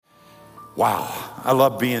Wow, I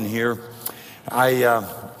love being here.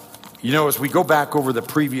 As we go back over the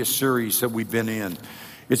previous series that we've been in,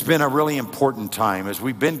 it's been a really important time as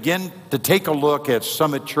we begin to take a look at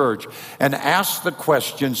Summit Church and ask the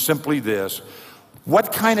question simply this: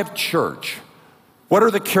 what kind of church? What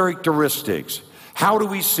are the characteristics? How do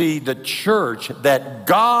we see the church that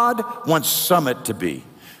God wants Summit to be?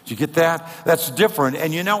 Did you get that? That's different.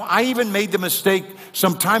 And I even made the mistake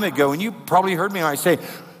some time ago, and you probably heard me when I say,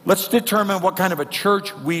 let's determine what kind of a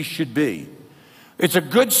church we should be. It's a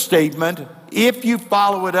good statement if you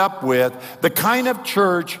follow it up with the kind of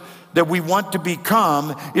church that we want to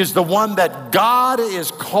become is the one that God is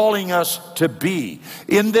calling us to be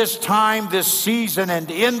in this time, this season, and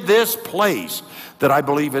in this place that I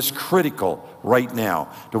believe is critical right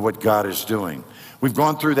now to what God is doing. We've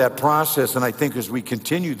gone through that process, and I think as we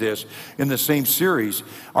continue this in the same series,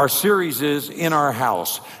 our series is In Our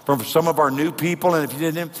House. From some of our new people, and if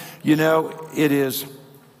you didn't, it is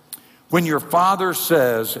when your father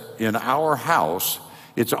says, in our house,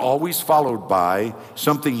 it's always followed by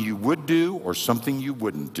something you would do or something you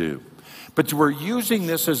wouldn't do. But we're using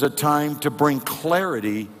this as a time to bring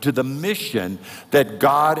clarity to the mission that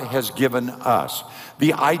God has given us.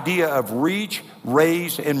 The idea of reach,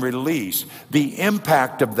 raise, and release, the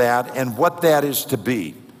impact of that and what that is to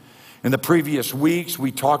be. In the previous weeks,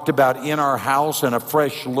 we talked about In Our House and a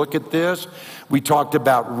fresh look at this. We talked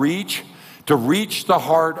about reach, to reach the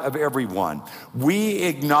heart of everyone. We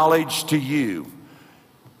acknowledge to you,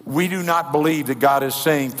 we do not believe that God is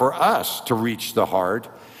saying for us to reach the heart.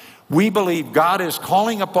 We believe God is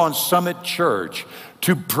calling upon Summit Church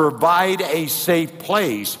to provide a safe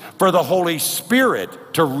place for the Holy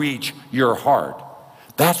Spirit to reach your heart.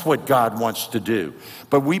 That's what God wants to do.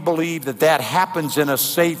 But we believe that happens in a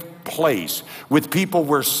safe place with people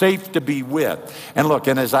we're safe to be with. And look,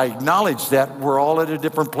 and as I acknowledge that, we're all at a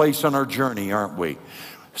different place on our journey, aren't we?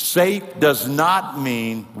 Safe does not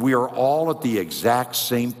mean we are all at the exact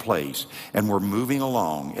same place and we're moving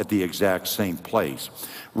along at the exact same place.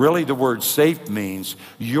 Really, the word safe means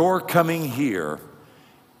you're coming here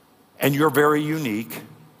and you're very unique,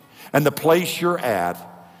 and the place you're at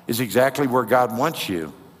is exactly where God wants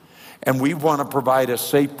you. And we want to provide a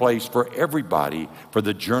safe place for everybody for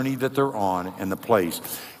the journey that they're on and the place.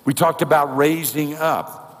 We talked about raising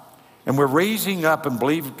up, and we're raising up and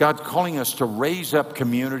believe God's calling us to raise up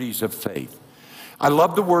communities of faith. I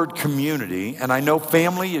love the word community, and I know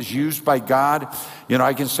family is used by God.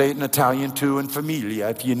 I can say it in Italian too, and familia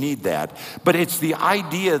if you need that. But it's the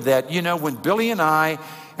idea that, when Billy and I,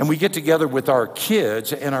 and we get together with our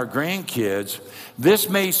kids and our grandkids, this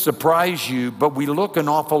may surprise you, but we look an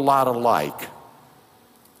awful lot alike.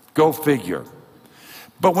 Go figure.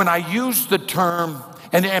 But when I use the term,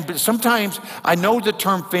 and sometimes I know the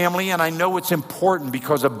term family, and I know it's important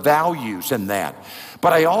because of values and that.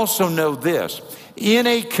 But I also know this. In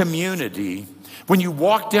a community, when you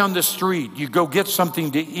walk down the street, you go get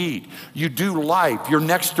something to eat, you do life, your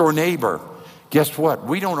next door neighbor, guess what?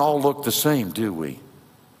 We don't all look the same, do we?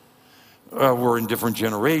 We're in different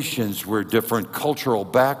generations, we're different cultural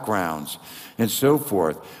backgrounds, and so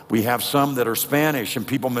forth. We have some that are Spanish and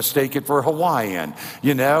people mistake it for Hawaiian,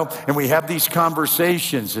 and we have these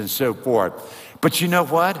conversations and so forth. But you know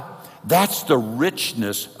what? That's the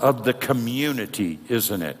richness of the community,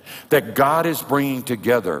 isn't it? That God is bringing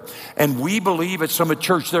together. And we believe at Summit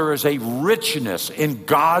Church there is a richness in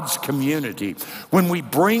God's community. When we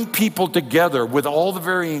bring people together with all the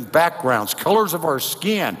varying backgrounds, colors of our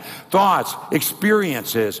skin, thoughts,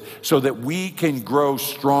 experiences, so that we can grow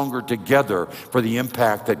stronger together for the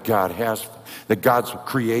impact that God has, that God's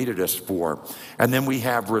created us for. And then we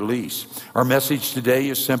have release. Our message today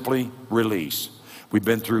is simply release. We've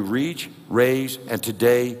been through reach, raise, and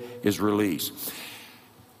today is release.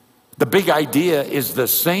 The big idea is the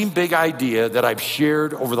same big idea that I've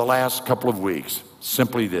shared over the last couple of weeks.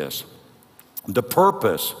 Simply this. The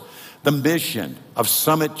purpose, the mission of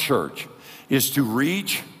Summit Church is to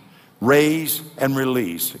reach, raise, and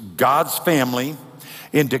release God's family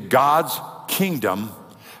into God's kingdom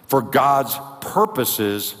for God's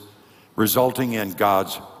purposes, resulting in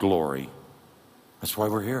God's glory. That's why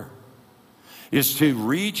we're here. Is to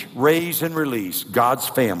reach, raise, and release God's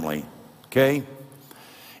family,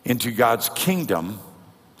 into God's kingdom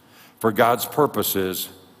for God's purposes,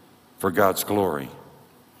 for God's glory.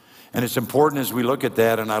 And it's important as we look at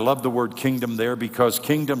that, and I love the word kingdom there because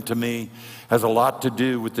kingdom to me has a lot to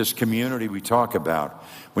do with this community we talk about.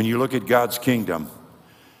 When you look at God's kingdom,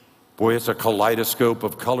 boy, it's a kaleidoscope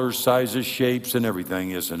of colors, sizes, shapes, and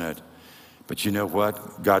everything, isn't it? But you know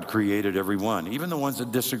what? God created everyone, even the ones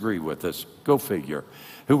that disagree with us. Go figure.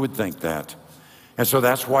 Who would think that? And so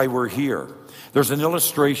that's why we're here. There's an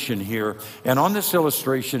illustration here. And on this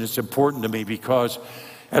illustration, it's important to me because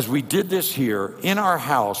as we did this here in our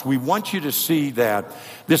house, we want you to see that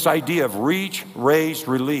this idea of reach, raise,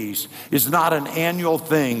 release is not an annual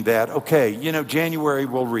thing that, okay, January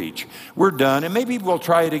we'll reach. We're done, and maybe we'll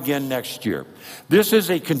try it again next year. This is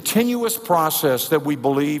a continuous process that we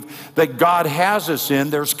believe that God has us in.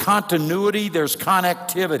 There's continuity, there's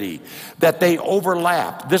connectivity, that they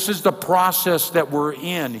overlap. This is the process that we're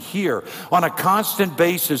in here on a constant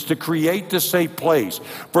basis to create this safe place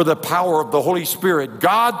for the power of the Holy Spirit,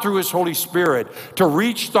 God through His Holy Spirit, to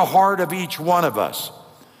reach the heart of each one of us.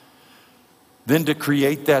 Then to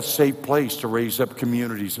create that safe place to raise up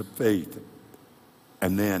communities of faith.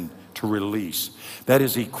 And then to release. That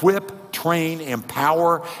is equip, train,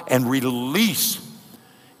 empower, and release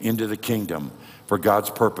into the kingdom for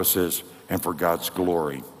God's purposes and for God's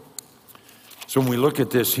glory. So when we look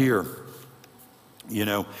at this here,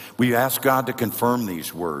 we ask God to confirm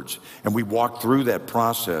these words, and we walk through that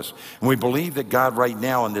process. And we believe that God right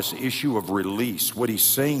now on this issue of release, what He's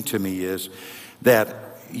saying to me is that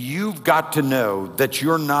you've got to know that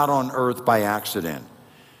you're not on earth by accident.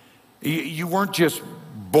 You weren't just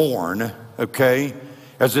born, okay,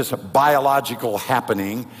 as this biological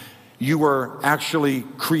happening. You were actually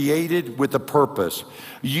created with a purpose.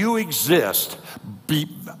 You exist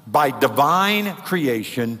by divine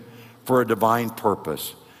creation for a divine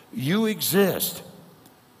purpose. You exist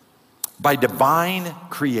by divine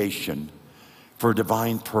creation for a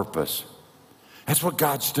divine purpose. That's what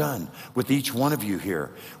God's done with each one of you here,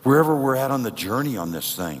 wherever we're at on the journey on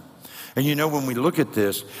this thing. And when we look at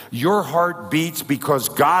this, your heart beats because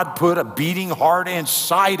God put a beating heart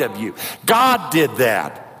inside of you. God did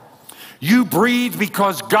that. You breathe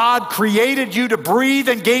because God created you to breathe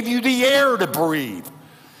and gave you the air to breathe.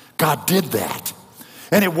 God did that.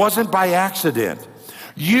 And it wasn't by accident.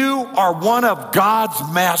 You are one of God's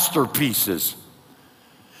masterpieces.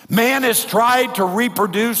 Man has tried to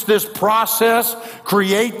reproduce this process,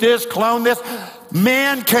 create this, clone this.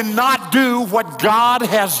 Man cannot do what God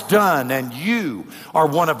has done, and you are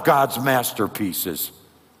one of God's masterpieces.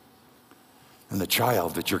 And the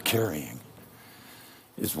child that you're carrying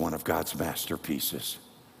is one of God's masterpieces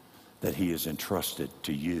that He has entrusted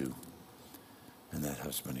to you and that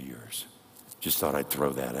husband of yours. Just thought I'd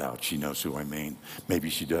throw that out. She knows who I mean. Maybe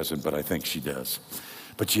she doesn't, but I think she does.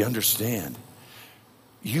 But you understand,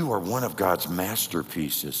 you are one of God's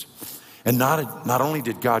masterpieces. And not only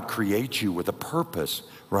did God create you with a purpose,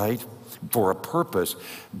 right? For a purpose,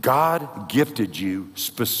 God gifted you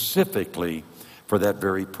specifically for that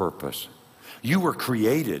very purpose. You were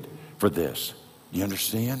created for this. You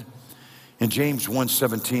understand? And James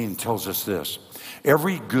 1:17 tells us this: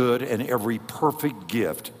 every good and every perfect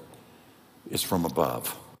gift is from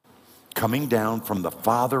above, coming down from the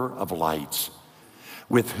Father of lights,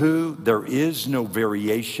 with who there is no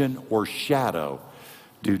variation or shadow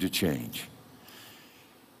due to change.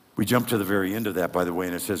 We jump to the very end of that, by the way,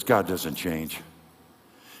 and it says God doesn't change.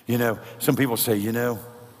 Some people say,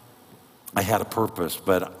 I had a purpose,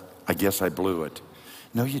 but I guess I blew it.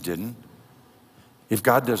 No, you didn't. If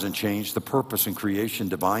God doesn't change, the purpose in creation,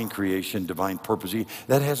 divine purpose,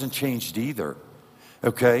 that hasn't changed either,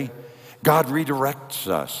 okay? God redirects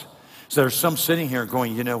us. So there's some sitting here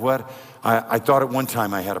going, you know what? I thought at one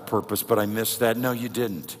time I had a purpose, but I missed that. No, you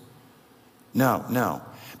didn't. No.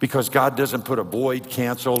 Because God doesn't put a void,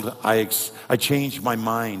 canceled. I changed my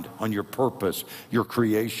mind on your purpose, your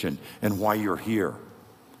creation, and why you're here.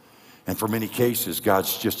 And for many cases,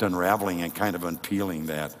 God's just unraveling and kind of unpeeling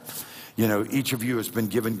that. Each of you has been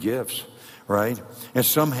given gifts, right? And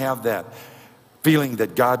some have that feeling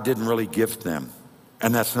that God didn't really gift them.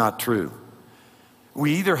 And that's not true.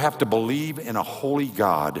 We either have to believe in a holy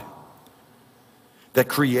God that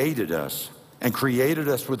created us and created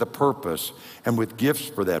us with a purpose and with gifts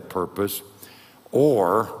for that purpose,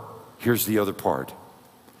 or here's the other part.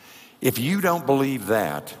 If you don't believe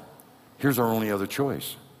that, here's our only other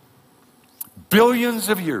choice. Billions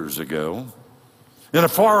of years ago, in a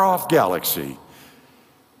far-off galaxy,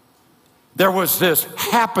 there was this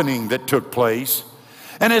happening that took place.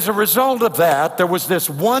 And as a result of that, there was this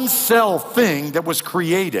one cell thing that was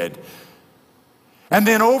created. And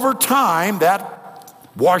then over time, that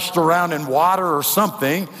washed around in water or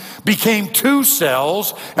something, became 2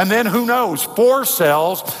 cells, and then who knows, 4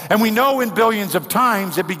 cells. And we know in billions of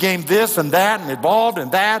times it became this and that and evolved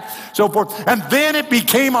and that, so forth. And then it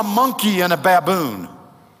became a monkey and a baboon.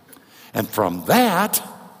 And from that,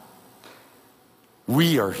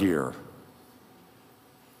 we are here.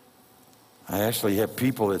 I actually have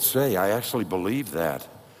people that say, I actually believe that.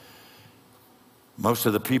 Most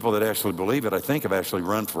of the people that actually believe it, I think, have actually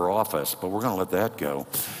run for office, but we're going to let that go.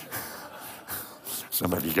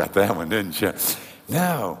 Somebody got that one, didn't you?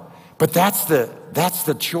 No, but that's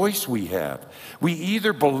the choice we have. We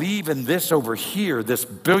either believe in this over here, this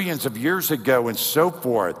billions of years ago and so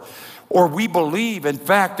forth, or we believe, in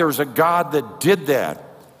fact, there's a God that did that.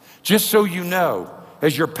 Just so you know,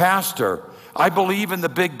 as your pastor, I believe in the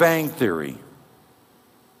Big Bang Theory.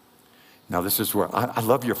 Now, this is where I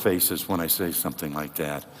love your faces when I say something like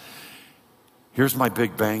that. Here's my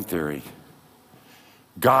Big Bang Theory.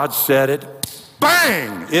 God said it,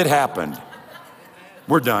 bang, it happened.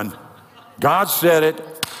 We're done. God said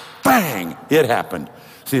it, bang, it happened.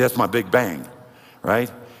 See, that's my Big Bang,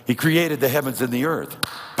 right? He created the heavens and the earth.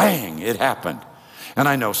 Bang, it happened. And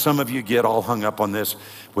I know some of you get all hung up on this.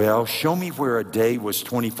 Well, show me where a day was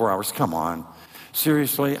 24 hours. Come on.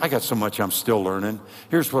 Seriously, I got so much I'm still learning.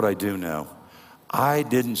 Here's what I do know. I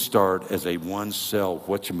didn't start as a one-cell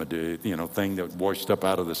thing that washed up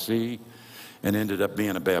out of the sea and ended up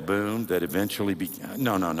being a baboon that eventually became.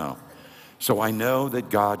 No. So I know that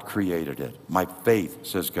God created it. My faith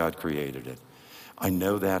says God created it. I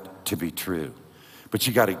know that to be true. But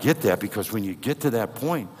you got to get that, because when you get to that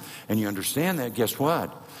point and you understand that, guess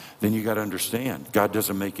what? Then you got to understand God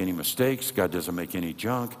doesn't make any mistakes. God doesn't make any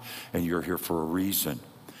junk. And you're here for a reason.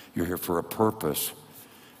 You're here for a purpose.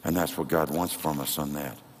 And that's what God wants from us on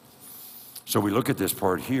that. So we look at this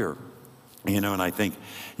part here, and I think,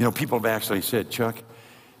 people have actually said, Chuck,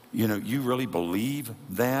 you really believe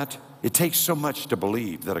that? It takes so much to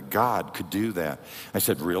believe that a God could do that. I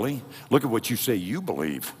said, really? Look at what you say you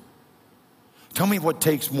believe. Tell me what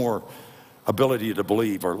takes more ability to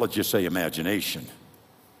believe, or let's just say imagination,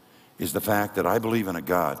 is the fact that I believe in a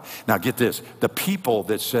God. Now get this, the people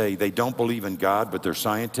that say they don't believe in God, but they're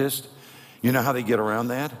scientists, you know how they get around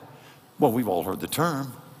that? Well, we've all heard the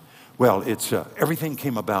term. Well, it's everything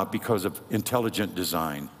came about because of intelligent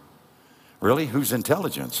design. Really? Whose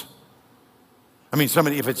intelligence? I mean,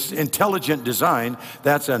 if it's intelligent design,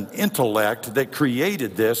 that's an intellect that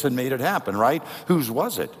created this and made it happen, right? Whose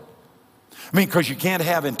was it? I mean, because you can't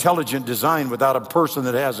have intelligent design without a person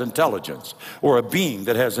that has intelligence, or a being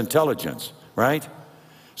that has intelligence, right?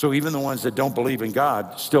 So even the ones that don't believe in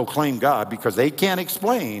God still claim God, because they can't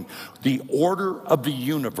explain the order of the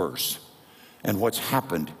universe and what's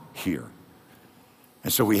happened here.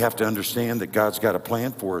 And so we have to understand that God's got a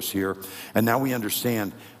plan for us here. And now we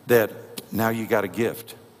understand that now you got a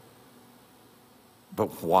gift.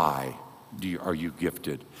 But why are you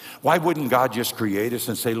gifted? Why wouldn't God just create us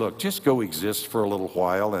and say, look, just go exist for a little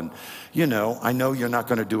while, and I know you're not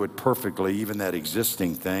going to do it perfectly, even that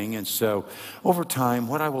existing thing, and so over time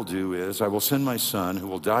what I will do is I will send my son who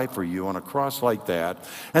will die for you on a cross like that,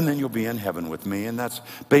 and then you'll be in heaven with me. And that's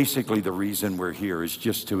basically the reason we're here, is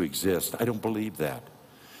just to exist. I don't believe that.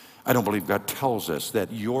 I don't believe God tells us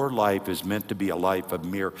that your life is meant to be a life of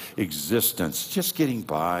mere existence, just getting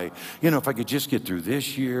by. If I could just get through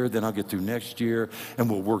this year, then I'll get through next year, and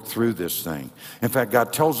we'll work through this thing. In fact,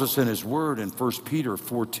 God tells us in his word in 1 Peter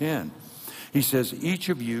 4:10, he says, each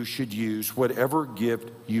of you should use whatever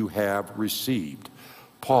gift you have received.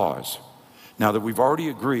 Pause. Now that we've already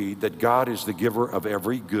agreed that God is the giver of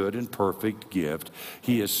every good and perfect gift,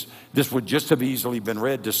 this would just have easily been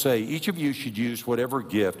read to say, each of you should use whatever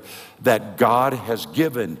gift that God has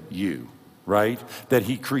given you, right? That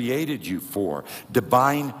he created you for.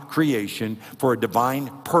 Divine creation for a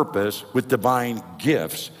divine purpose with divine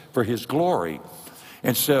gifts for his glory.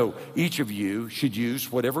 And so each of you should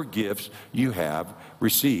use whatever gifts you have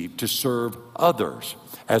received to serve others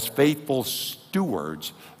as faithful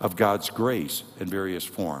stewards of God's grace in various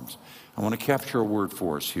forms. I want to capture a word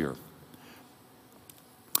for us here.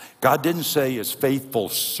 God didn't say as faithful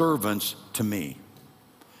servants to me.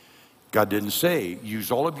 God didn't say use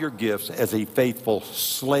all of your gifts as a faithful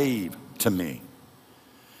slave to me.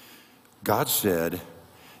 God said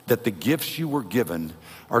that the gifts you were given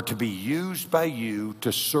are to be used by you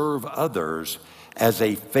to serve others as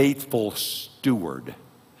a faithful steward.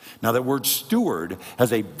 Now, that word steward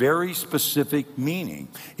has a very specific meaning.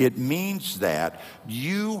 It means that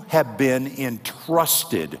you have been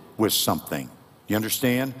entrusted with something. You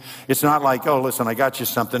understand? It's not like, oh, listen, I got you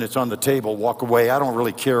something. It's on the table. Walk away. I don't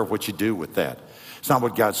really care what you do with that. It's not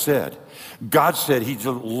what God said. God said he's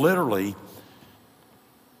literally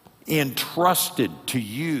entrusted to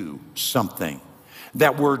you something.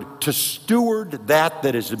 That word, to steward that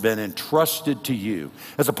has been entrusted to you.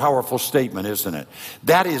 That's a powerful statement, isn't it?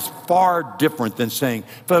 That is far different than saying,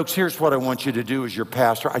 folks, here's what I want you to do as your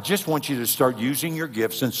pastor. I just want you to start using your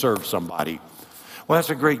gifts and serve somebody. Well, that's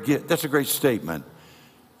a great statement.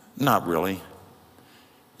 Not really.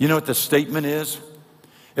 You know what the statement is?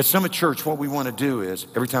 At Summit Church, what we want to do is,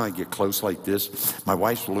 every time I get close like this, my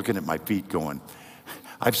wife's looking at my feet going,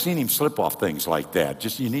 I've seen him slip off things like that.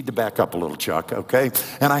 Just, you need to back up a little, Chuck, okay?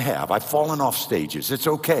 And I have. I've fallen off stages. It's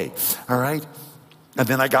okay, all right? And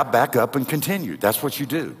then I got back up and continued. That's what you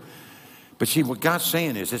do. But see, what God's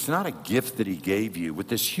saying is, it's not a gift that he gave you with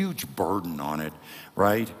this huge burden on it,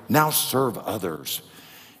 right? Now serve others.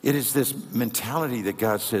 It is this mentality that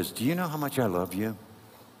God says, do you know how much I love you?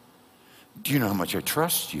 Do you know how much I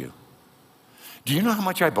trust you? Do you know how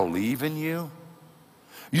much I believe in you?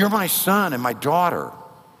 You're my son and my daughter.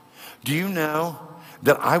 Do you know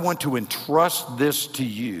that I want to entrust this to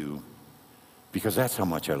you because that's how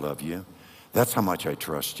much I love you. That's how much I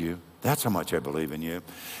trust you. That's how much I believe in you.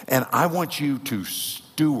 And I want you to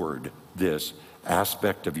steward this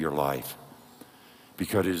aspect of your life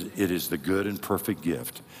because it is the good and perfect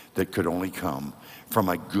gift that could only come from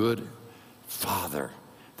a good Father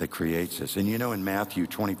that creates us. And you know, in Matthew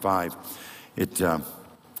 25,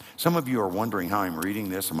 some of you are wondering how I'm reading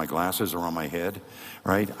this and my glasses are on my head,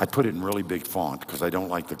 right? I put it in really big font because I don't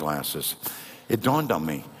like the glasses. It dawned on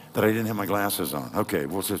me that I didn't have my glasses on. Okay,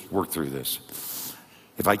 we'll just work through this.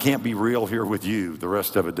 If I can't be real here with you, the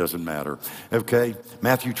rest of it doesn't matter. Okay?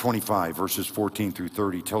 Matthew 25, verses 14 through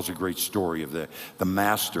 30 tells a great story of the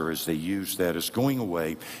master as they use that is going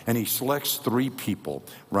away, and he selects 3 people,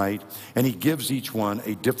 right? And he gives each one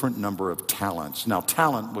a different number of talents. Now,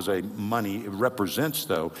 talent was a money. It represents,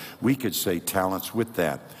 though, we could say talents with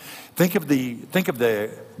that. Think of the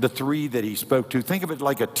 3 that he spoke to. Think of it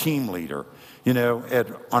like a team leader, you know,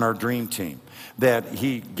 on our dream team, that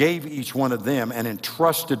he gave each one of them and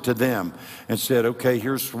entrusted to them and said, okay,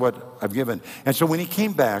 here's what I've given. And so when he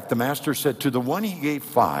came back, the master said to the one he gave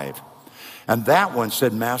 5, and that one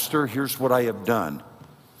said, Master, here's what I have done.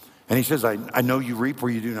 And he says, I know you reap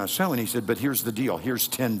where you do not sow. And he said, but here's the deal. Here's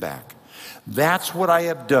 10 back. That's what I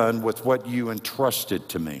have done with what you entrusted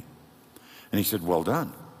to me. And he said, well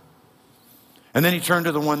done. And then he turned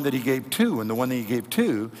to the one that he gave 2, and the one that he gave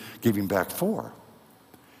 2 gave him back 4.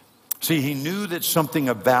 See, he knew that something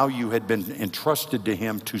of value had been entrusted to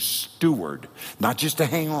him to steward, not just to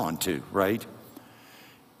hang on to, right?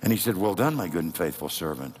 And he said, well done, my good and faithful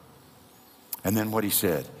servant. And then what he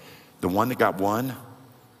said, the one that got 1,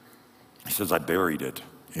 he says, I buried it.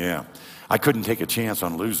 Yeah, I couldn't take a chance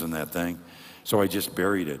on losing that thing, so I just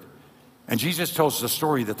buried it. And Jesus tells the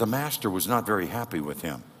story that the master was not very happy with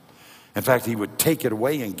him. In fact, he would take it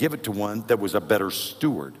away and give it to one that was a better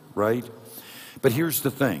steward, right? But here's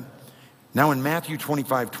the thing. Now in Matthew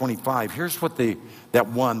 25:25, here's what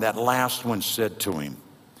that last one said to him.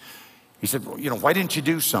 He said, well, you know, why didn't you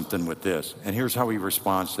do something with this? And here's how he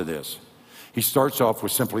responds to this. He starts off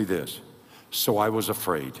with simply this. So I was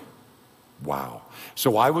afraid. Wow.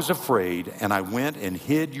 So I was afraid, and I went and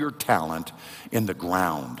hid your talent in the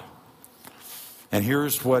ground. And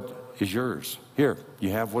here's what is yours. Here,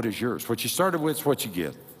 you have what is yours. What you started with is what you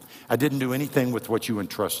get. I didn't do anything with what you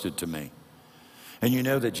entrusted to me. And you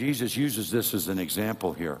know that Jesus uses this as an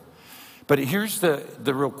example here. But here's the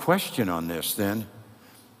real question on this then.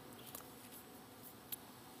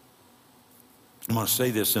 I'm going to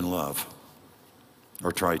say this in love,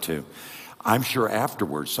 or try to. I'm sure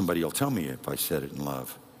afterwards somebody will tell me if I said it in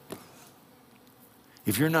love.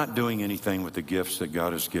 If you're not doing anything with the gifts that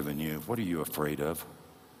God has given you, what are you afraid of?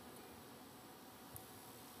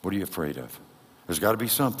 What are you afraid of? There's got to be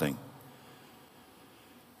something.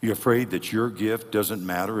 You're afraid that your gift doesn't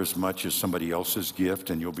matter as much as somebody else's gift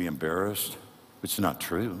and you'll be embarrassed? It's not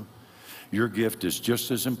true. Your gift is just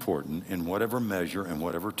as important in whatever measure and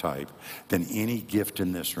whatever type than any gift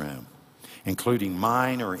in this room, including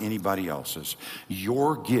mine or anybody else's.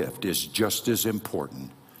 Your gift is just as important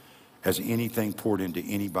as anything poured into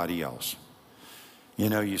anybody else. You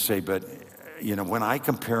know, you say, but, you know, when I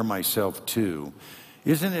compare myself to,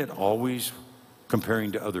 isn't it always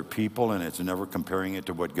comparing to other people and it's never comparing it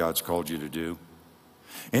to what God's called you to do?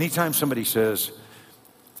 Anytime somebody says,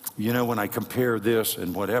 you know, when I compare this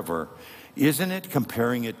and whatever, isn't it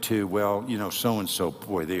comparing it to, well, you know, so-and-so,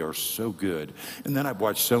 boy, they are so good. And then I've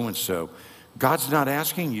watched so-and-so. God's not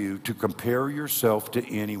asking you to compare yourself to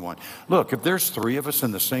anyone. Look, if there's 3 of us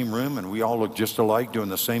in the same room and we all look just alike doing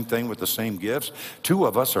the same thing with the same gifts, 2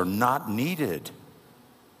 of us are not needed.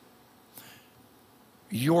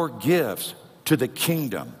 Your gifts to the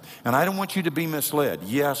kingdom. And I don't want you to be misled.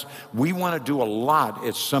 Yes, we want to do a lot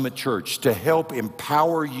at Summit Church to help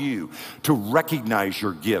empower you to recognize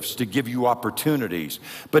your gifts, to give you opportunities.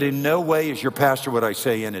 But in no way is your pastor would I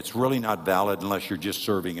say, and it's really not valid unless you're just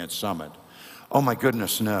serving at Summit. Oh my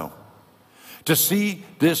goodness, no. To see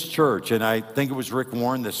this church, and I think it was Rick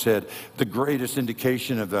Warren that said, the greatest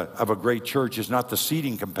indication of a great church is not the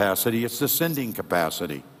seating capacity, it's the sending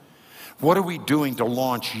capacity. What are we doing to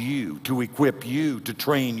launch you, to equip you, to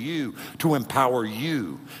train you, to empower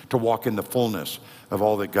you to walk in the fullness of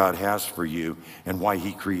all that God has for you and why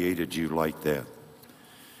he created you like that?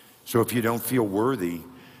 So if you don't feel worthy,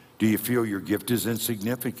 do you feel your gift is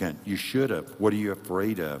insignificant? You should have. What are you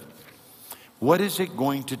afraid of? What is it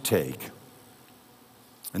going to take?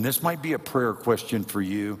 And this might be a prayer question for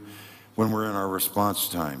you when we're in our response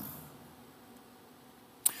time.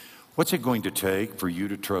 What's it going to take for you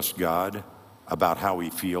to trust God about how he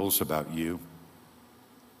feels about you?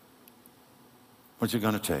 What's it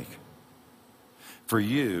going to take for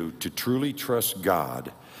you to truly trust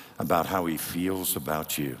God about how he feels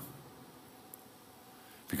about you?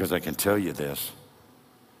 Because I can tell you this.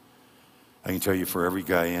 I can tell you for every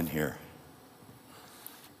guy in here,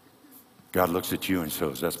 God looks at you and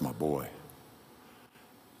says, that's my boy.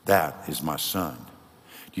 That is my son.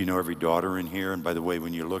 Do you know every daughter in here? And by the way,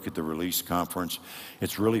 when you look at the release conference,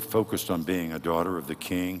 it's really focused on being a daughter of the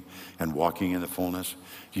King and walking in the fullness.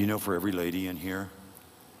 Do you know for every lady in here?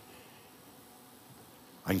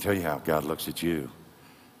 I can tell you how God looks at you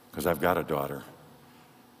because I've got a daughter.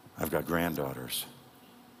 I've got granddaughters.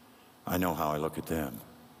 I know how I look at them.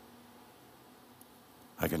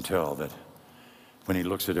 I can tell that when he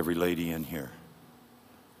looks at every lady in here,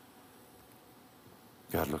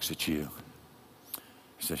 God looks at you.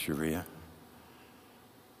 He says, Sharia,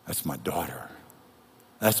 that's my daughter.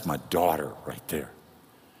 That's my daughter right there.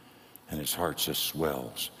 And his heart just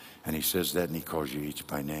swells. And he says that and he calls you each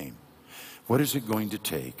by name. What is it going to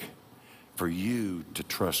take for you to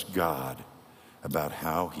trust God about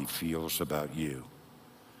how he feels about you?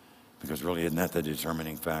 Because really, isn't that the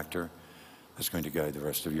determining factor that's going to guide the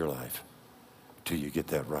rest of your life till you get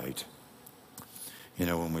that right? You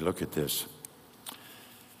know, when we look at this,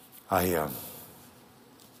 I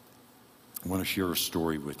want to share a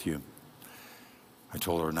story with you. I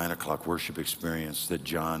told our 9 o'clock worship experience that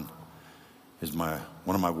John is one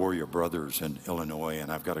of my warrior brothers in Illinois,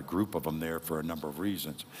 and I've got a group of them there for a number of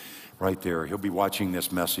reasons. Right there, he'll be watching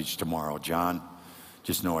this message tomorrow. John,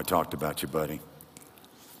 just know I talked about you, buddy.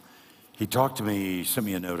 He talked to me, he sent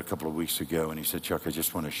me a note a couple of weeks ago, and he said, Chuck, I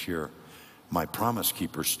just want to share my Promise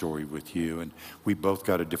Keeper story with you. And we both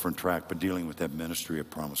got a different track, but dealing with that ministry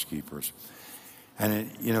of Promise Keepers.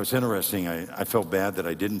 And it's interesting. I felt bad that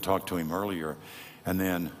I didn't talk to him earlier. And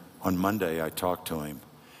then on Monday, I talked to him.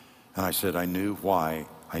 And I said I knew why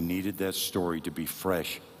I needed that story to be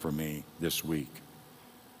fresh for me this week.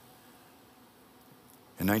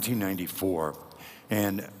 In 1994,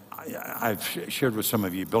 and I've shared with some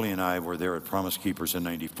of you, Billy and I were there at Promise Keepers in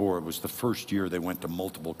 94. It was the first year they went to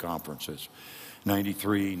multiple conferences.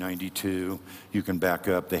 93, 92, you can back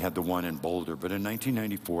up. They had the one in Boulder. But in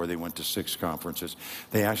 1994, they went to 6 conferences.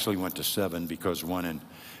 They actually went to 7 because one in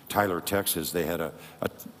Tyler, Texas, they had an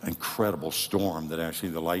incredible storm that actually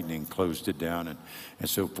the lightning closed it down and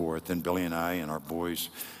so forth. And Billy and I and our boys,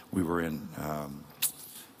 we were in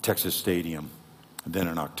Texas Stadium then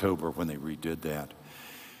in October when they redid that.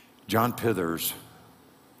 John Pithers,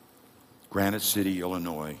 Granite City,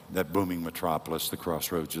 Illinois, that booming metropolis, the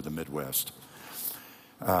crossroads of the Midwest.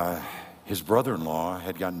 His brother-in-law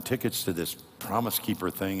had gotten tickets to this Promise Keeper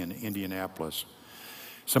thing in Indianapolis.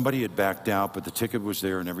 Somebody had backed out, but the ticket was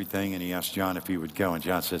there and everything, and he asked John if he would go. And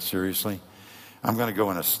John said, seriously? I'm going to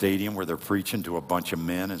go in a stadium where they're preaching to a bunch of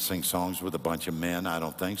men and sing songs with a bunch of men? I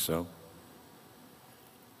don't think so.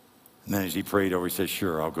 And then as he prayed over, he said,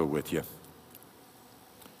 sure, I'll go with you.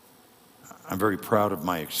 I'm very proud of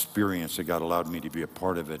my experience that God allowed me to be a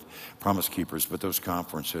part of it, Promise Keepers, but those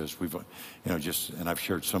conferences, and I've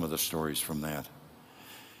shared some of the stories from that.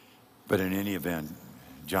 But in any event,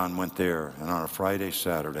 John went there, and on a Friday,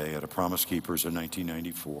 Saturday at a Promise Keepers in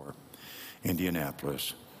 1994,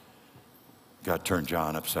 Indianapolis, God turned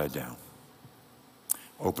John upside down,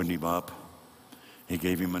 opened him up, he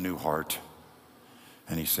gave him a new heart,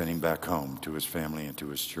 and he sent him back home to his family and to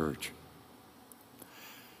his church.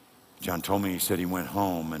 John told me, he said he went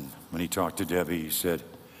home, and when he talked to Debbie, he said,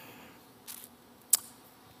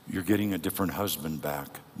 you're getting a different husband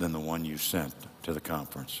back than the one you sent to the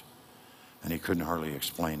conference. And he couldn't hardly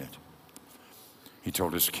explain it. He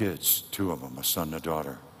told his kids, 2 of them, a son and a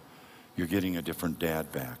daughter, you're getting a different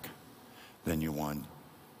dad back than you one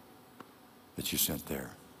that you sent there.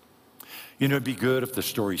 You know, it'd be good if the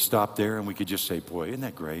story stopped there and we could just say, boy, isn't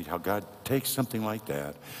that great how God takes something like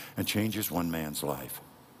that and changes one man's life.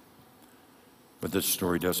 But this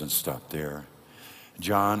story doesn't stop there.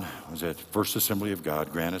 John was at First Assembly of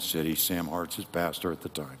God, Granite City. Sam Hart's his pastor at the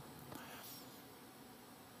time.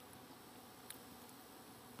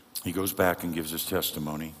 He goes back and gives his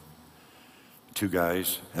testimony. Two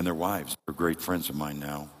guys and their wives are great friends of mine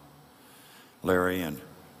now. Larry and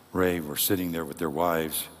Ray were sitting there with their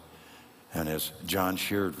wives, and as John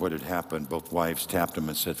shared what had happened, both wives tapped him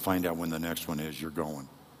and said, "Find out when the next one is, you're going."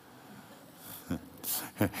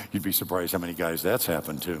 You'd be surprised how many guys that's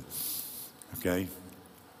happened to. Okay?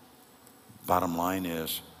 Bottom line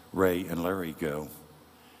is, Ray and Larry go,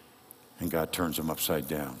 and God turns them upside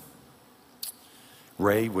down.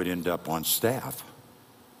 Ray would end up on staff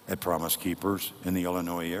at Promise Keepers in the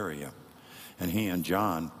Illinois area, and he and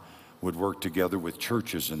John would work together with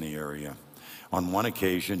churches in the area. On one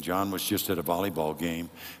occasion, John was just at a volleyball game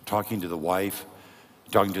talking to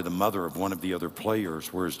the mother of one of the other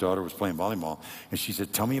players where his daughter was playing volleyball. And she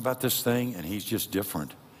said, "Tell me about this thing." And he's just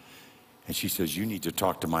different. And she says, "You need to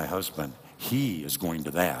talk to my husband. He is going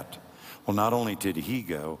to that." Well, not only did he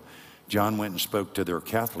go, John went and spoke to their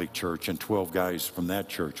Catholic church, and 12 guys from that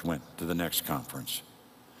church went to the next conference.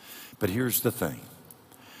 But here's the thing.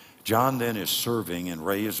 John then is serving, and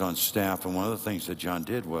Ray is on staff, and one of the things that John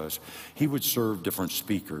did was he would serve different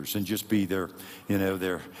speakers and just be their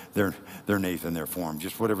Nathan there for them,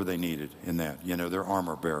 just whatever they needed in that, their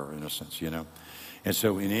armor bearer in a sense, And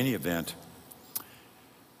so in any event,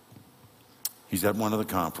 he's at one of the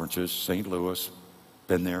conferences, St. Louis,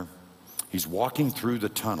 been there. He's walking through the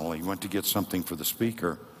tunnel. He went to get something for the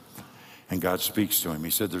speaker, and God speaks to him. He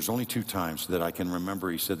said, "There's only 2 times that I can remember,"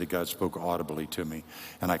 he said, "that God spoke audibly to me,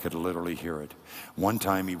 and I could literally hear it. One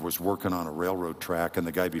time he was working on a railroad track, and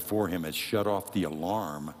the guy before him had shut off the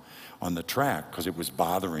alarm on the track because it was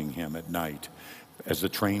bothering him at night. As the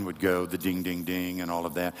train would go, the ding, ding, ding, and all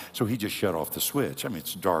of that. So he just shut off the switch. I mean,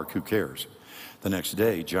 it's dark, who cares? The next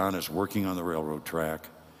day, John is working on the railroad track,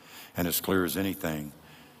 and as clear as anything,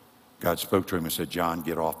 God spoke to him and said, "John,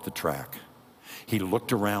 get off the track." He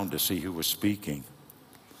looked around to see who was speaking.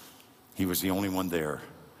 He was the only one there.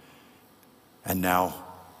 And now,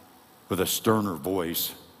 with a sterner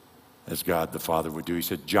voice, as God the Father would do, he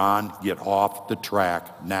said, "John, get off the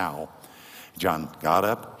track now." John got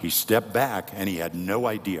up, he stepped back, and he had no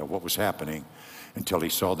idea what was happening until he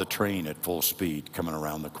saw the train at full speed coming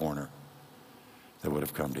around the corner that would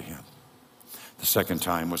have come to him. The second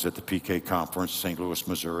time was at the PK conference, St. Louis,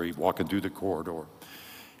 Missouri, walking through the corridor.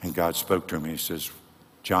 And God spoke to him, and he says,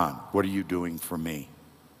 "John, what are you doing for me?"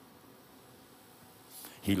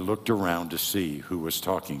 He looked around to see who was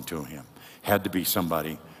talking to him. Had to be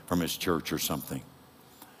somebody from his church or something.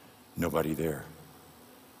 Nobody there.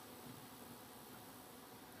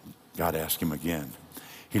 God asked him again.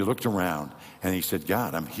 He looked around, and he said,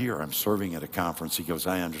 "God, I'm here. I'm serving at a conference." He goes,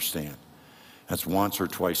 "I understand. That's once or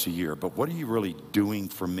twice a year. But what are you really doing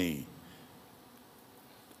for me?"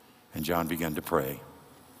 And John began to pray.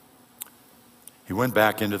 He went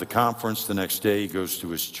back into the conference the next day. He goes to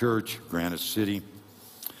his church, Granite City.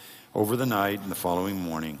 Over the night and the following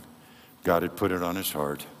morning, God had put it on his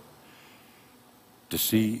heart to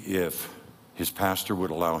see if his pastor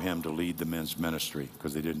would allow him to lead the men's ministry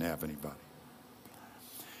because they didn't have anybody.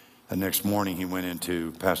 The next morning, he went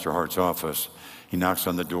into Pastor Hart's office. He knocks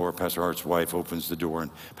on the door. Pastor Hart's wife opens the door,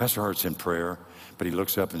 and Pastor Hart's in prayer, but he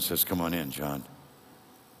looks up and says, "Come on in, John."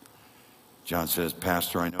 John says,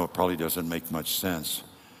 "Pastor, I know it probably doesn't make much sense,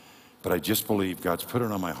 but I just believe God's put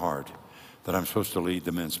it on my heart that I'm supposed to lead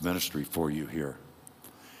the men's ministry for you here."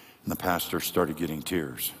 And the pastor started getting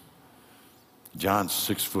tears. John's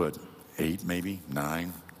 6'8", maybe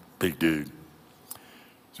 9, big dude.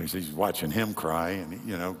 So he's watching him cry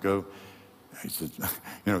and, go. He said,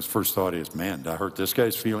 his first thought is, "Man, did I hurt this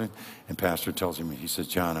guy's feeling?" And pastor tells him, he said,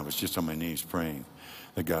 "John, I was just on my knees praying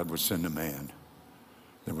that God would send a man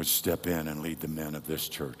that would step in and lead the men of this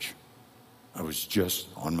church. I was just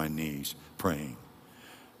on my knees praying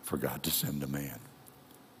for God to send a man."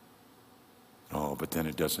 Oh, but then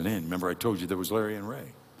it doesn't end. Remember, I told you there was Larry and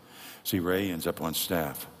Ray. See, Ray ends up on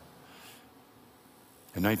staff.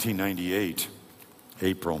 In 1998,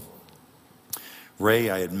 April, Ray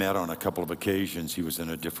I had met on a couple of occasions. He was in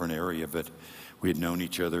a different area, but we had known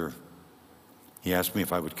each other. He asked me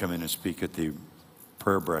if I would come in and speak at the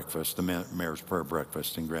prayer breakfast, the mayor's prayer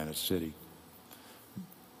breakfast in Granite City.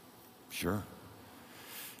 Sure.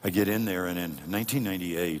 I get in there, and in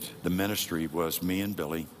 1998, the ministry was me and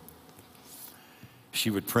Billy. She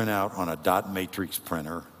would print out on a dot matrix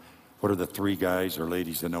printer. What are the 3 guys or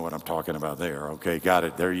ladies that know what I'm talking about there? Okay, got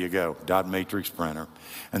it. There you go. Dot matrix printer.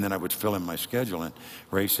 And then I would fill in my schedule. And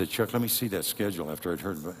Ray said, "Chuck, let me see that schedule,"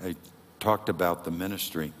 after I talked about the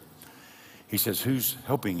ministry. He says, "Who's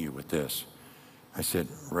helping you with this?" I said,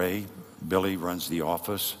 "Ray, Billy runs the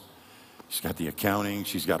office. She's got the accounting.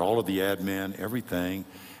 She's got all of the admin, everything.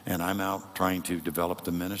 And I'm out trying to develop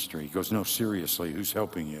the ministry. He goes, no, seriously, who's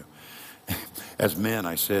helping you? As men,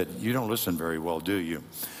 I said, you don't listen very well, do you?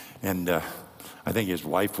 And I think his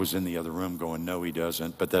wife was in the other room going, no, he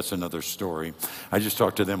doesn't, but that's another story. I just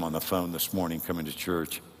talked to them on the phone this morning coming to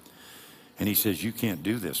church. And he says, you can't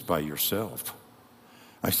do this by yourself.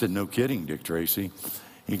 I said, no kidding, Dick Tracy.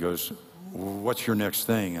 He goes, well, what's your next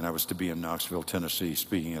thing? And I was to be in Knoxville, Tennessee,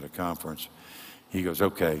 speaking at a conference. He goes,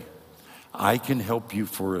 okay, I can help you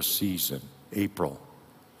for a season, April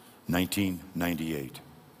 1998.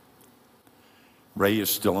 Ray is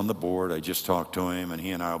still on the board. I just talked to him, and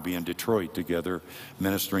he and I will be in Detroit together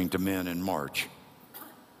ministering to men in March.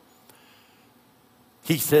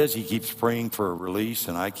 He says he keeps praying for a release,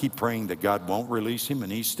 and I keep praying that God won't release him,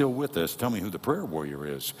 and he's still with us. Tell me who the prayer warrior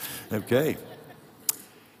is. Okay.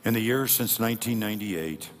 In the years since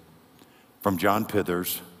 1998, from John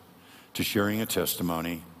Pithers to sharing a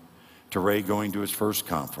testimony to Ray going to his first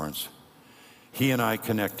conference, he and I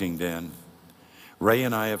connecting then, Ray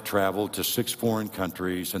and I have traveled to 6 foreign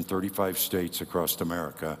countries and 35 states across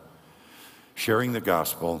America, sharing the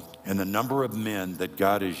gospel, and the number of men that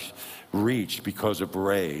God has reached because of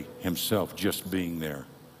Ray himself just being there,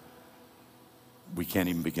 we can't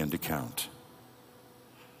even begin to count.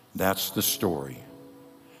 That's the story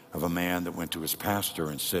of a man that went to his pastor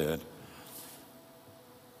and said,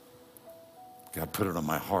 God put it on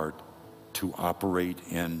my heart to operate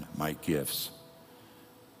in my gifts.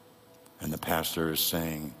 And the pastor is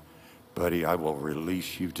saying, buddy, I will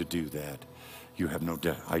release you to do that. You have no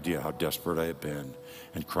idea how desperate I have been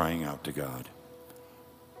and crying out to God.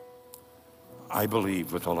 I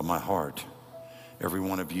believe with all of my heart, every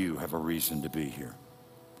one of you have a reason to be here.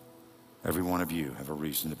 Every one of you have a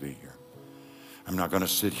reason to be here. I'm not going to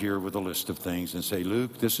sit here with a list of things and say,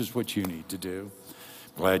 Luke, this is what you need to do.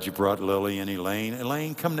 Glad you brought Lily and Elaine.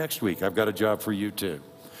 Elaine, come next week. I've got a job for you too.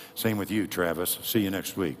 Same with you, Travis. See you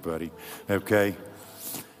next week, buddy. Okay?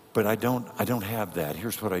 But I don't have that.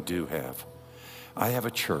 Here's what I do have. I have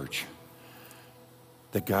a church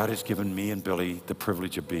that God has given me and Billy the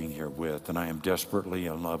privilege of being here with, and I am desperately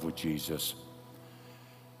in love with Jesus,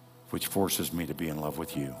 which forces me to be in love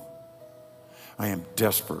with you. I am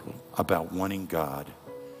desperate about wanting God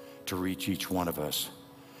to reach each one of us,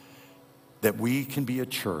 that we can be a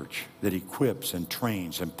church that equips and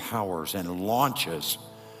trains, empowers, and launches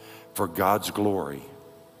for God's glory.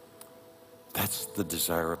 That's the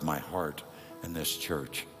desire of my heart in this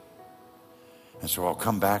church. And so I'll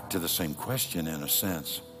come back to the same question in a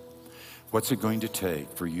sense. What's it going to take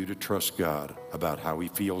for you to trust God about how he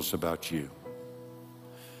feels about you?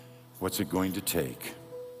 What's it going to take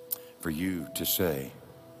for you to say,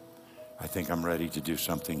 I think I'm ready to do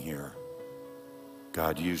something here.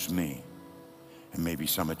 God, use me. And maybe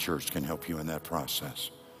Summit Church can help you in that process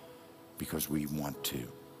because we want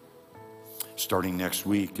to. Starting next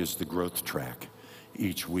week is the growth track.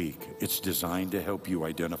 Each week, it's designed to help you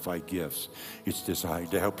identify gifts. It's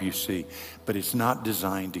designed to help you see, but it's not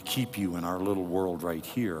designed to keep you in our little world right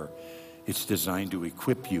here. It's designed to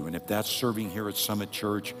equip you. And if that's serving here at Summit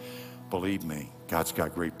Church, believe me, God's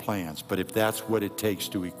got great plans. But if that's what it takes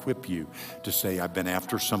to equip you to say, I've been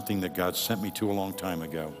after something that God sent me to a long time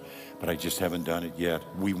ago, but I just haven't done it yet.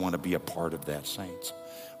 We want to be a part of that, saints.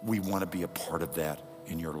 We want to be a part of that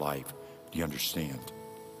in your life. Do you understand?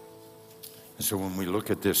 And so when we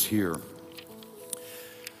look at this here,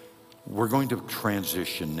 we're going to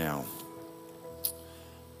transition now.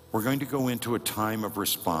 We're going to go into a time of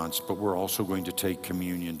response, but we're also going to take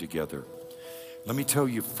communion together. Let me tell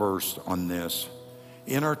you first on this.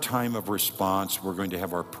 In our time of response, we're going to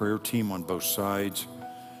have our prayer team on both sides.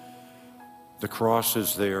 The cross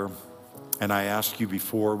is there. And I asked you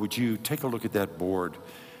before, would you take a look at that board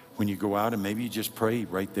when you go out and maybe you just pray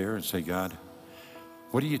right there and say, God,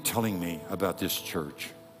 what are you telling me about this church?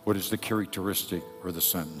 What is the characteristic or the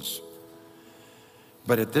sentence?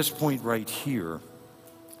 But at this point right here,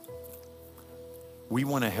 we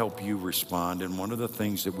want to help you respond. And one of the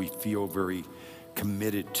things that we feel very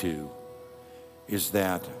committed to is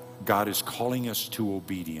that God is calling us to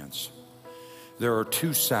obedience. There are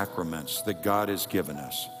 2 sacraments that God has given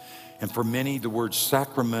us. And for many, the word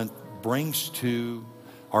sacrament brings to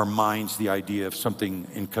our minds the idea of something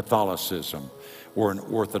in Catholicism or an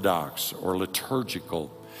Orthodox or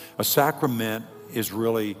liturgical. A sacrament is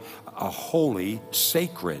really a holy,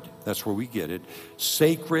 sacred, that's where we get it,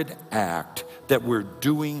 sacred act that we're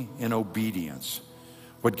doing in obedience.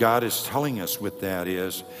 What God is telling us with that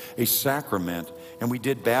is a sacrament. And we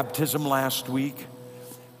did baptism last week.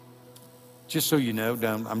 Just so you know,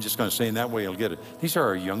 I'm just going to say in that way you'll get it. These are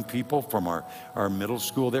our young people from our middle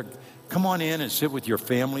school. come on in and sit with your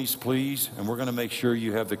families, please. And we're going to make sure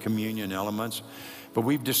you have the communion elements. But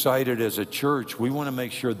we've decided as a church, we want to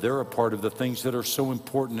make sure they're a part of the things that are so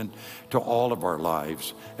important to all of our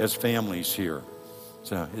lives as families here.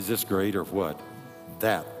 So is this great or what?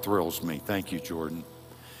 That thrills me. Thank you, Jordan.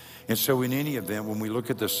 And so in any event, when we look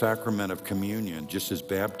at the sacrament of communion, just as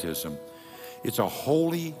baptism, it's a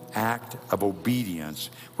holy act of obedience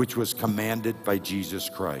which was commanded by Jesus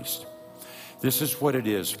Christ. This is what it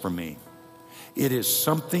is for me. It is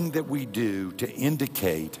something that we do to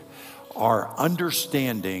indicate our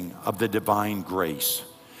understanding of the divine grace.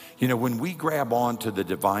 You know, when we grab on to the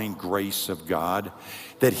divine grace of God,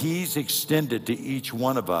 that He's extended to each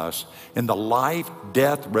one of us in the life,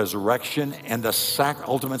 death, resurrection, and the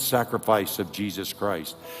ultimate sacrifice of Jesus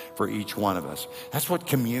Christ for each one of us. That's what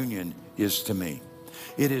communion is to me.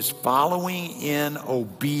 It is following in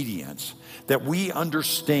obedience, that we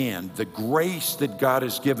understand the grace that God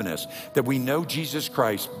has given us, that we know Jesus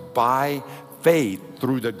Christ by faith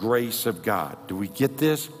through the grace of God. Do we get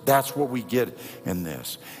this? That's what we get in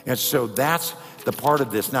this. And so that's the part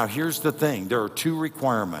of this. Now, here's the thing. There are two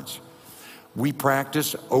requirements. We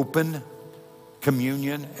practice open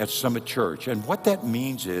communion at Summit Church. And what that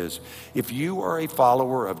means is, if you are a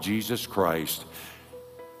follower of Jesus Christ,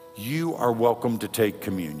 you are welcome to take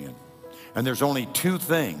communion. And there's only two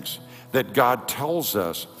things that God tells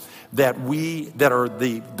us that are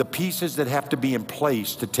the pieces that have to be in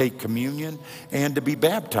place to take communion and to be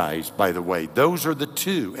baptized, by the way. Those are the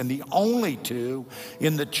two, and the only two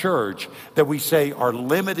in the church that we say are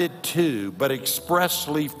limited to, but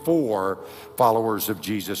expressly for followers of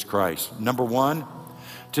Jesus Christ. Number one,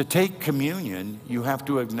 to take communion, you have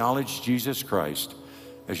to acknowledge Jesus Christ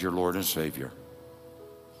as your Lord and Savior.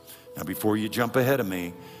 Now, before you jump ahead of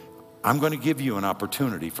me, I'm going to give you an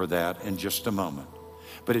opportunity for that in just a moment.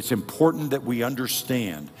 But it's important that we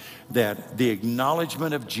understand that the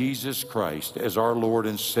acknowledgement of Jesus Christ as our Lord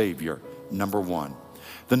and Savior, number one.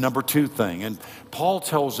 The number two thing, and Paul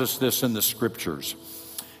tells us this in the scriptures.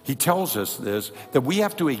 He tells us this, that we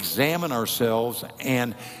have to examine ourselves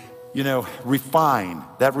and, refine,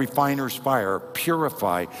 that refiner's fire,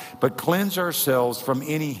 purify, but cleanse ourselves from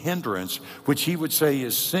any hindrance, which he would say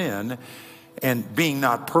is sin, and being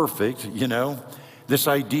not perfect, this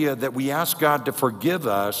idea that we ask God to forgive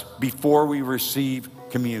us before we receive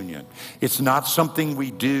communion. It's not something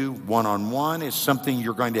we do one-on-one. It's something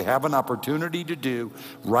you're going to have an opportunity to do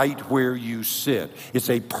right where you sit. It's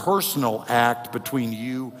a personal act between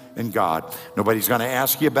you and God. Nobody's going to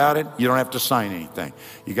ask you about it. You don't have to sign anything.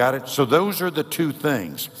 You got it? So those are the two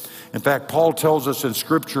things. In fact, Paul tells us in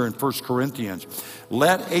Scripture in 1 Corinthians,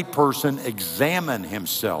 let a person examine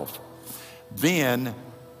himself. Then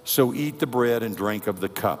so eat the bread and drink of the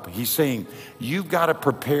cup. He's saying you've got to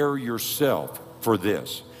prepare yourself for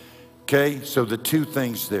this. Okay, so the two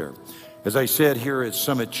things there. As I said here at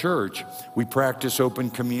Summit Church, we practice open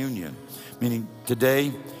communion. Meaning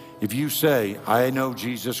today, if you say, I know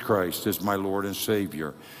Jesus Christ as my Lord and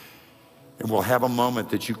Savior, and we'll have a moment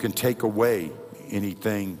that you can take away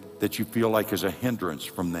anything that you feel like is a hindrance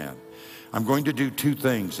from that. I'm going to do two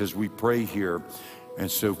things as we pray here and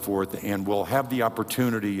so forth, and we'll have the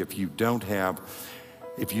opportunity if you don't have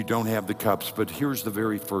the cups. But here's the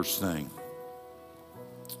very first thing.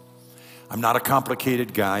 I'm not a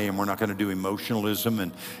complicated guy, and we're not going to do emotionalism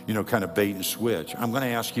and kind of bait and switch. I'm going to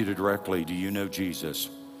ask you directly, do you know Jesus?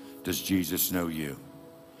 Does Jesus know you?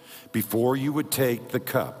 Before you would take the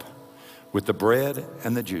cup with the bread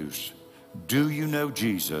and the juice, do you know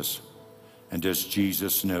Jesus, and does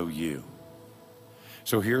Jesus know you?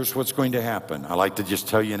 So here's what's going to happen. I like to just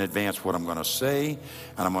tell you in advance what I'm going to say,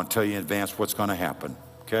 and I'm going to tell you in advance what's going to happen,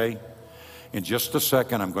 okay? In just a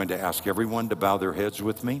second, I'm going to ask everyone to bow their heads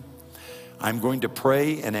with me. I'm going to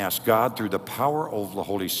pray and ask God through the power of the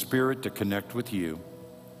Holy Spirit to connect with you.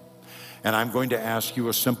 And I'm going to ask you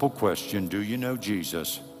a simple question. Do you know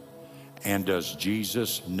Jesus? And does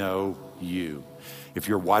Jesus know you? If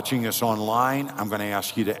you're watching us online, I'm going to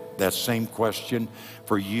ask you that same question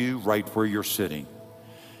for you right where you're sitting.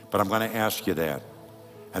 But I'm going to ask you that.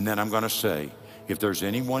 And then I'm going to say, if there's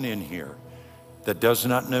anyone in here that does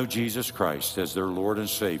not know Jesus Christ as their Lord and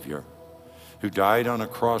Savior, who died on a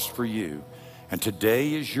cross for you, and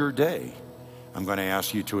today is your day, I'm going to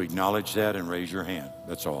ask you to acknowledge that and raise your hand.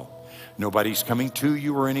 That's all. Nobody's coming to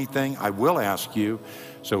you or anything. I will ask you.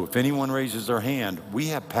 So if anyone raises their hand, we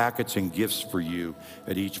have packets and gifts for you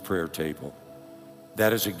at each prayer table.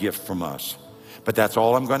 That is a gift from us. But that's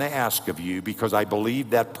all I'm going to ask of you, because I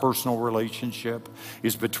believe that personal relationship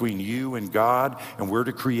is between you and God, and we're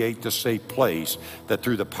to create the safe place that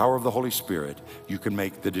through the power of the Holy Spirit, you can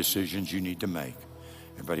make the decisions you need to make.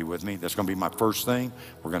 Everybody with me? That's going to be my first thing.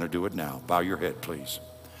 We're going to do it now. Bow your head, please.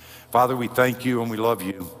 Father, we thank you and we love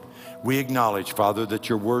you. We acknowledge, Father, that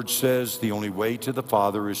your word says the only way to the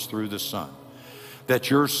Father is through the Son. That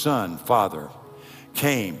your Son, Father,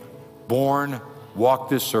 came, born, walked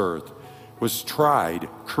this earth, was tried,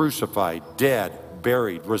 crucified, dead,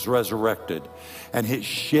 buried, was resurrected, and his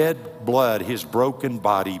shed blood, his broken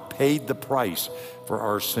body, paid the price for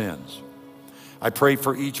our sins. I pray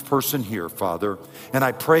for each person here, Father, and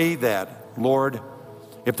I pray that, Lord,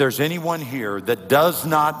 if there's anyone here that does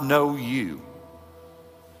not know you,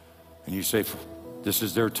 and you say, this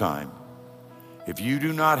is their time, if you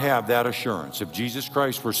do not have that assurance, if Jesus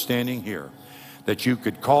Christ were standing here, that you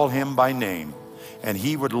could call him by name, and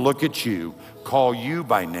he would look at you, call you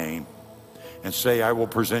by name, and say, I will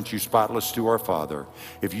present you spotless to our Father.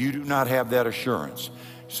 If you do not have that assurance,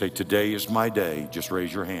 say, today is my day. Just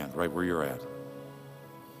raise your hand right where you're at.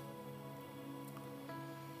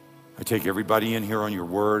 I take everybody in here on your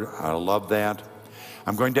word. I love that.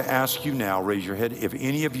 I'm going to ask you now, raise your head. If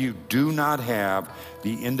any of you do not have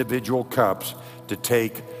the individual cups to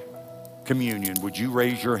take communion, would you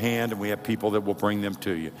raise your hand, and we have people that will bring them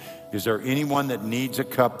to you. Is there anyone that needs a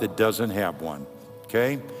cup that doesn't have one?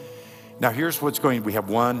 Okay. Now here's what's going. We have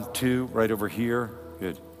 1, 2 right over here.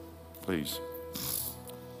 Good. Please.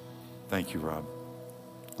 Thank you, Rob.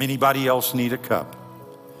 Anybody else need a cup?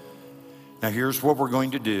 Now here's what we're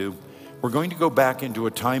going to do. We're going to go back into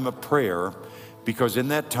a time of prayer, because in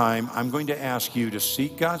that time, I'm going to ask you to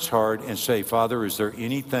seek God's heart and say, Father, is there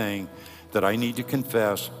anything that I need to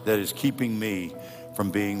confess that is keeping me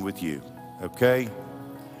from being with you? Okay?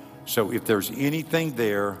 So if there's anything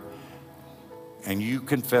there, and you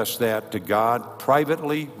confess that to God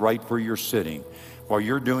privately right where you're sitting, while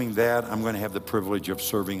you're doing that, I'm going to have the privilege of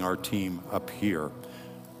serving our team up here.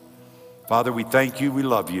 Father, we thank you, we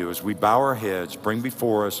love you. As we bow our heads, bring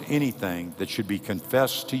before us anything that should be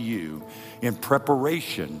confessed to you in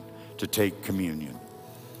preparation to take communion.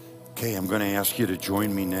 Okay, I'm going to ask you to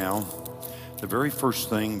join me now. The very first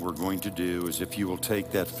thing we're going to do is, if you will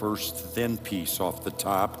take that first thin piece off the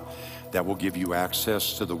top, that will give you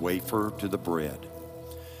access to the wafer, to the bread.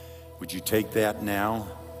 Would you take that now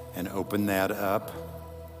and open that up?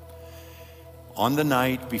 On the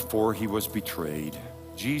night before he was betrayed,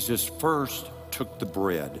 Jesus first took the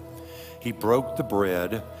bread. He broke the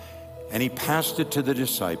bread and he passed it to the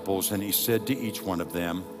disciples, and he said to each one of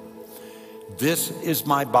them, this is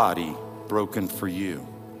my body broken for you.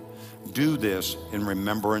 Do this in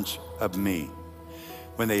remembrance of me.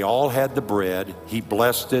 When they all had the bread, he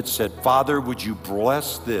blessed it, said, Father, would you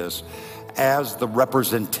bless this as the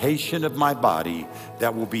representation of my body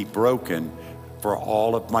that will be broken for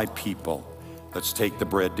all of my people. Let's take the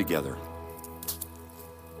bread together.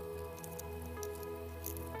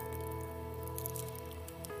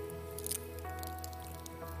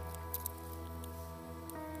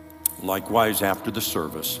 Likewise, after the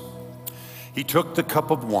service, he took the cup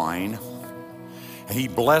of wine and he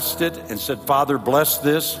blessed it and said, Father, bless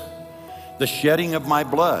this, the shedding of my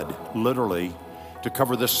blood, literally, to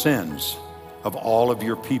cover the sins of all of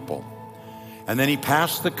your people. And then he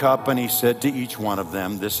passed the cup and he said to each one of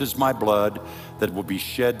them, this is my blood that will be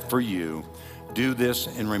shed for you. Do this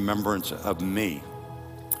in remembrance of me.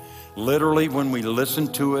 Literally, when we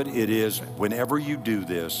listen to it, it is, whenever you do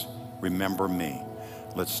this, remember me.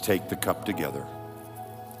 Let's take the cup together.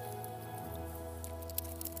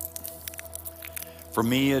 For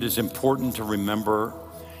me, it is important to remember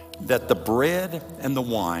that the bread and the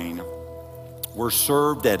wine were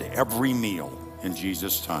served at every meal in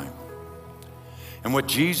Jesus' time. And what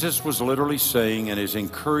Jesus was literally saying, and his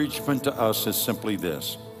encouragement to us, is simply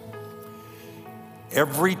this.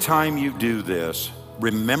 Every time you do this,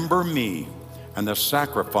 remember me and the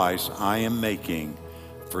sacrifice I am making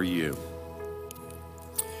for you.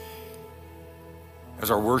 As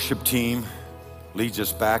our worship team leads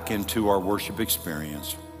us back into our worship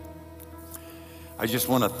experience, I just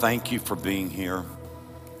want to thank you for being here.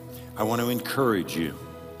 I want to encourage you.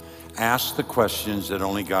 Ask the questions that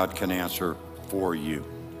only God can answer for you.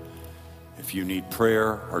 If you need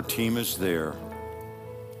prayer, our team is there.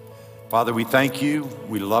 Father, we thank you,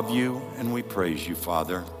 we love you, and we praise you,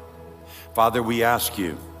 Father. Father, we ask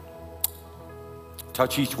you,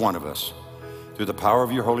 touch each one of us through the power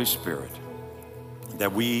of your Holy Spirit,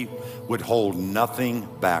 that we would hold nothing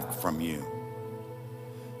back from you.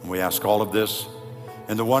 And we ask all of this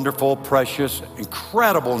in the wonderful, precious,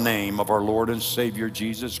 incredible name of our Lord and Savior,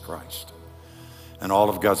 Jesus Christ. And all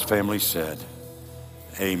of God's family said,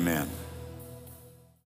 amen.